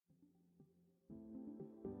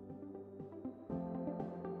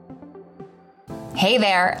Hey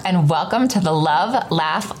there, and welcome to the Love,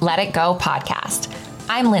 Laugh, Let It Go podcast.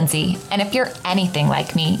 I'm Lindsay, and if you're anything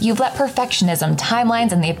like me, you've let perfectionism,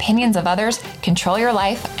 timelines, and the opinions of others control your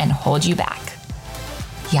life and hold you back.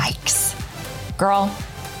 Yikes. Girl,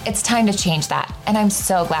 it's time to change that, and I'm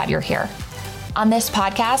so glad you're here. On this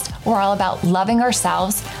podcast, we're all about loving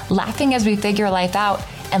ourselves, laughing as we figure life out,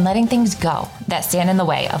 and letting things go that stand in the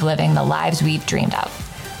way of living the lives we've dreamed of.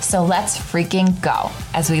 So let's freaking go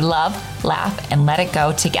as we love, laugh, and let it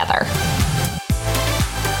go together.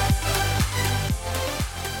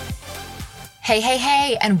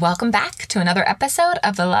 Hey, and welcome back to another episode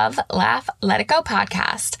of the Love, Laugh, Let It Go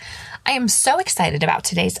podcast. I am so excited about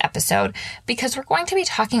today's episode because we're going to be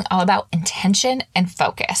talking all about intention and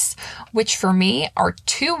focus, which for me are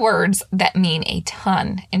two words that mean a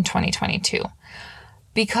ton in 2022.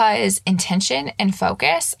 Because intention and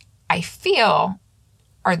focus, I feel,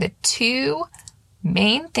 are the two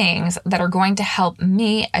main things that are going to help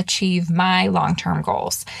me achieve my long-term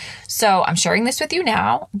goals. So I'm sharing this with you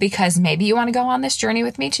now because maybe you want to go on this journey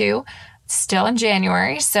with me too. It's still in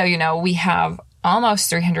January, so we have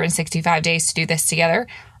almost 365 days to do this together.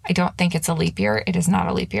 I don't think it's a leap year. It is not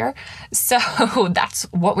a leap year. So that's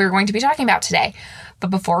what we're going to be talking about today.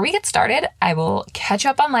 But before we get started, I will catch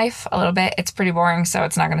up on life a little bit. It's pretty boring, so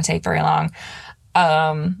it's not going to take very long.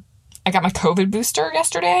 I got my COVID booster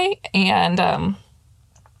yesterday, and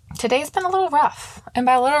today's been a little rough. And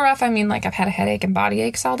by a little rough, I mean I've had a headache and body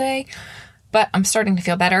aches all day, but I'm starting to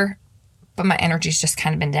feel better. But my energy's just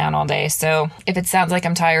kind of been down all day. So if it sounds like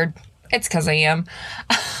I'm tired, it's because I am.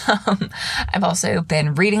 I've also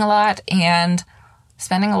been reading a lot and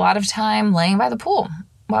spending a lot of time laying by the pool.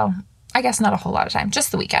 Well, I guess not a whole lot of time,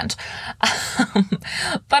 just the weekend.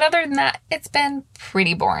 But other than that, it's been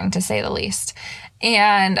pretty boring to say the least.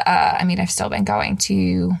 And I've still been going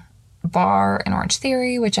to bar and Orange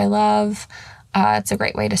Theory, which I love. It's a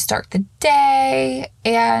great way to start the day.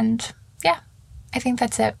 And yeah, I think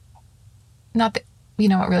that's it. Not that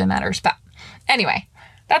what really matters, but anyway,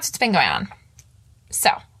 that's what's been going on.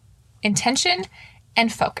 So, intention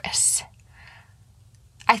and focus.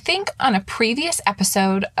 I think on a previous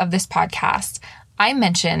episode of this podcast, I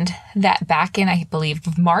mentioned that back in, I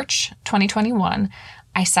believe, March 2021,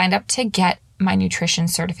 I signed up to get my nutrition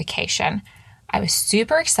certification. I was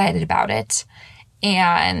super excited about it.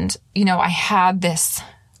 And, I had this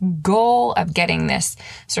goal of getting this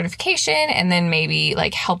certification and then maybe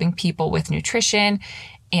helping people with nutrition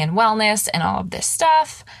and wellness and all of this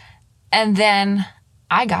stuff. And then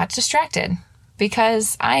I got distracted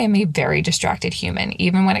because I am a very distracted human,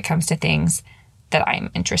 even when it comes to things that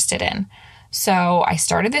I'm interested in. So I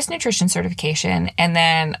started this nutrition certification, and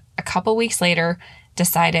then a couple weeks later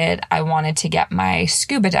decided I wanted to get my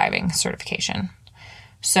scuba diving certification.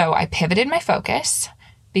 So I pivoted my focus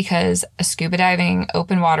because a scuba diving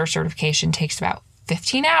open water certification takes about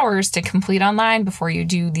 15 hours to complete online before you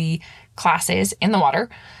do the classes in the water.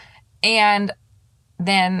 And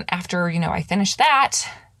then after, I finished that,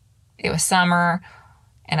 it was summer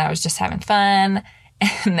and I was just having fun.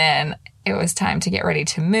 And then it was time to get ready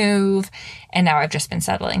to move. And now I've just been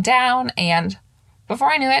settling down. And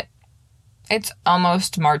before I knew it, it's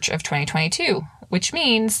almost March of 2022, which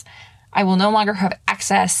means I will no longer have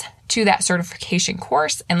access to that certification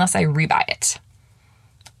course unless I rebuy it.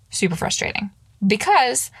 Super frustrating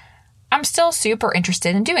because I'm still super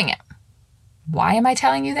interested in doing it. Why am I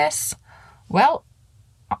telling you this? Well,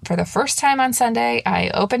 for the first time on Sunday, I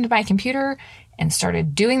opened my computer and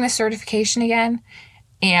started doing the certification again.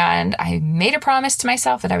 And I made a promise to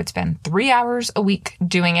myself that I would spend 3 hours a week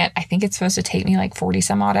doing it. I think it's supposed to take me 40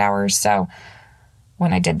 some odd hours. So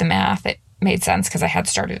when I did the math, it made sense because I had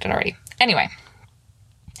started it already. Anyway,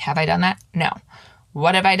 have I done that? No.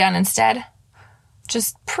 What have I done instead?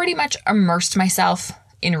 Just pretty much immersed myself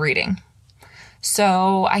in reading.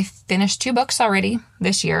 So I finished 2 books already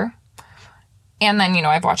this year. And then,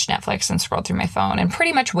 I've watched Netflix and scrolled through my phone and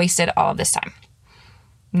pretty much wasted all of this time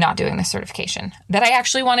not doing the certification that I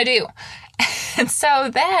actually want to do. And so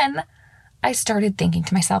then I started thinking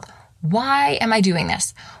to myself, why am I doing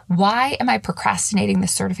this? Why am I procrastinating the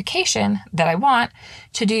certification that I want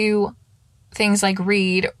to do things like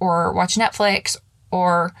read or watch Netflix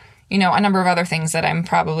or, a number of other things that I'm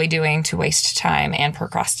probably doing to waste time and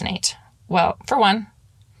procrastinate? Well, for one,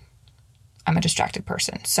 I'm a distracted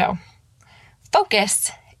person. So focus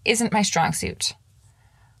isn't my strong suit.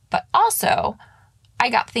 But also, I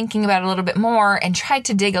got thinking about it a little bit more and tried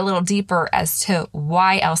to dig a little deeper as to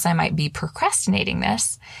why else I might be procrastinating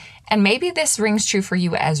this. And maybe this rings true for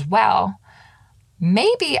you as well.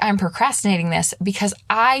 Maybe I'm procrastinating this because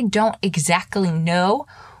I don't exactly know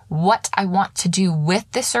what I want to do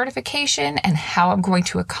with this certification and how I'm going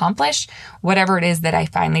to accomplish whatever it is that I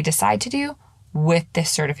finally decide to do with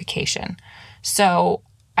this certification. So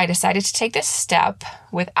I decided to take this step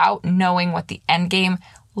without knowing what the end game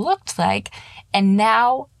looked like. And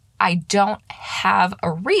now I don't have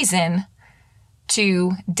a reason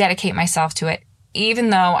to dedicate myself to it, even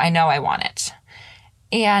though I know I want it.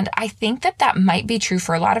 And I think that that might be true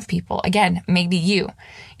for a lot of people. Again, maybe you.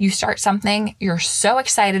 You start something, you're so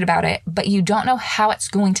excited about it, but you don't know how it's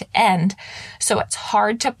going to end. So it's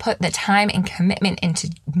hard to put the time and commitment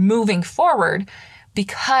into moving forward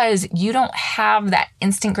because you don't have that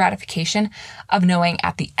instant gratification of knowing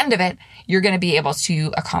at the end of it, you're going to be able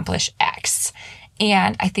to accomplish X.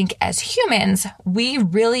 And I think as humans, we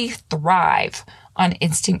really thrive on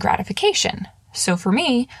instant gratification. So for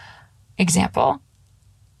me, example,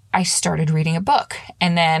 I started reading a book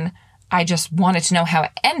and then I just wanted to know how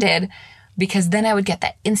it ended because then I would get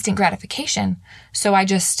that instant gratification. So I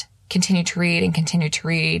just continued to read and continued to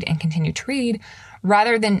read and continued to read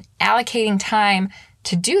rather than allocating time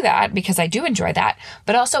to do that because I do enjoy that,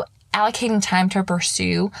 but also allocating time to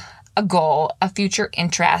pursue a goal, a future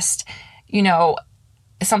interest,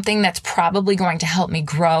 something that's probably going to help me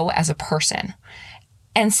grow as a person.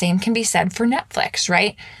 And same can be said for Netflix,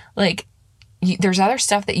 right? Like, there's other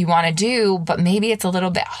stuff that you want to do, but maybe it's a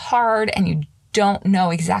little bit hard and you don't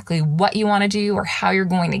know exactly what you want to do or how you're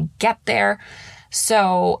going to get there.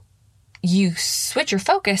 So you switch your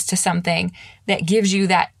focus to something that gives you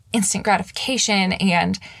that instant gratification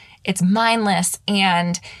and it's mindless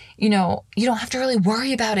and, you don't have to really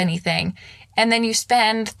worry about anything. And then you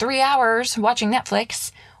spend 3 hours watching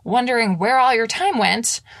Netflix wondering where all your time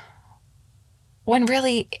went when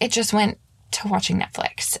really it just went to watching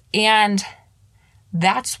Netflix. And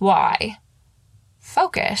that's why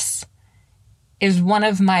focus is one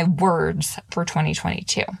of my words for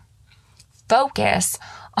 2022. Focus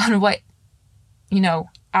on what,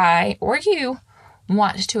 I or you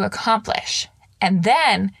want to accomplish. And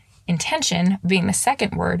then intention being the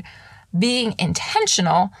second word, being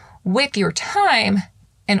intentional with your time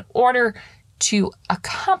in order to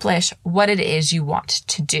accomplish what it is you want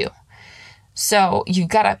to do. So you've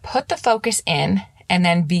got to put the focus in and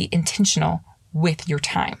then be intentional with your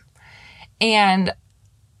time. And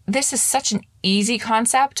this is such an easy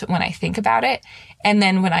concept when I think about it. And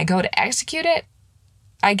then when I go to execute it,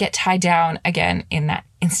 I get tied down again in that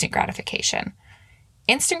instant gratification.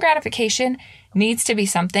 Instant gratification needs to be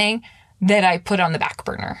something that I put on the back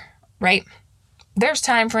burner, right? There's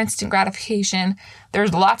time for instant gratification.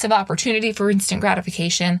 There's lots of opportunity for instant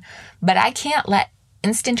gratification, but I can't let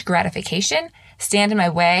instant gratification stand in my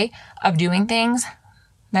way of doing things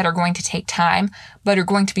that are going to take time, but are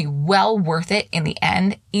going to be well worth it in the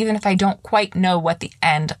end, even if I don't quite know what the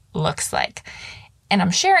end looks like. And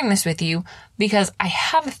I'm sharing this with you because I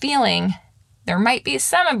have a feeling there might be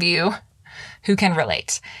some of you who can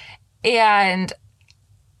relate. And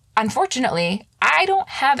unfortunately, I don't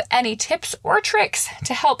have any tips or tricks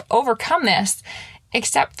to help overcome this,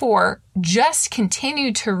 except for just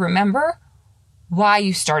continue to remember why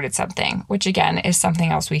you started something, which again is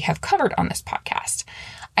something else we have covered on this podcast.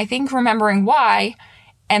 I think remembering why,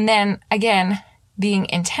 and then again, being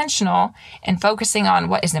intentional and focusing on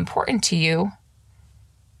what is important to you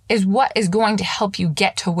is what is going to help you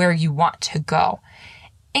get to where you want to go.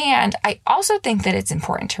 And I also think that it's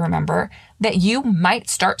important to remember that you might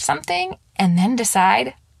start something and then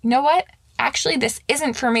decide, you know what? Actually, this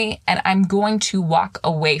isn't for me and I'm going to walk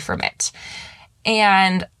away from it.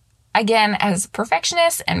 And again, as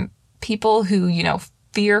perfectionists and people who,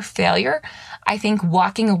 fear failure, I think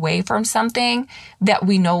walking away from something that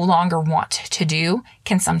we no longer want to do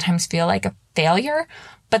can sometimes feel like a failure,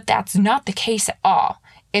 but that's not the case at all.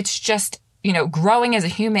 It's just, growing as a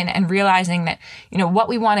human and realizing that, what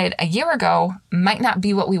we wanted a year ago might not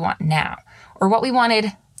be what we want now, or what we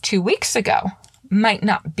wanted 2 weeks ago might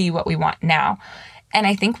not be what we want now. And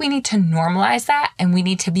I think we need to normalize that and we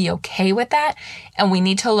need to be okay with that. And we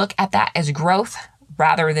need to look at that as growth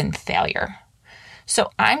rather than failure. So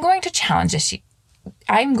I'm going to challenge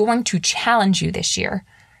you this year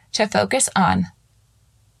to focus on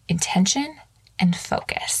intention and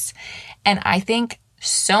focus. And I think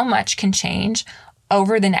so much can change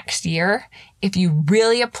over the next year if you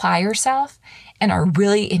really apply yourself and are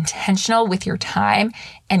really intentional with your time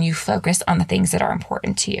and you focus on the things that are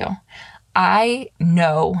important to you. I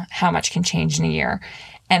know how much can change in a year,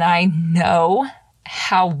 and I know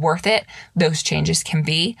how worth it those changes can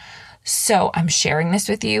be. So I'm sharing this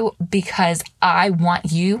with you because I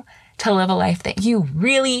want you to live a life that you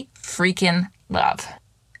really freaking love.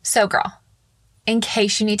 So girl, in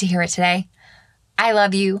case you need to hear it today, I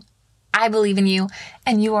love you. I believe in you,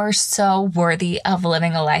 and you are so worthy of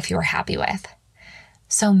living a life you are happy with.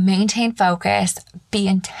 So maintain focus, be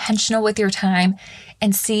intentional with your time,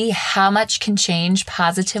 and see how much can change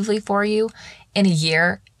positively for you in a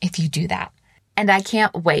year if you do that. And I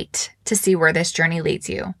can't wait to see where this journey leads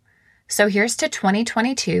you. So here's to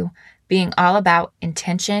 2022 being all about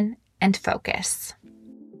intention and focus.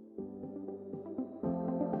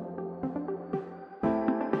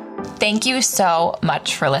 Thank you so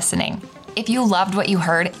much for listening. If you loved what you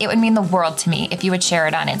heard, it would mean the world to me if you would share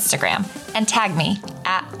it on Instagram and tag me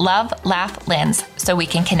at LoveLaughLinz so we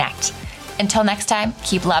can connect. Until next time,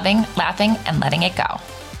 keep loving, laughing, and letting it go.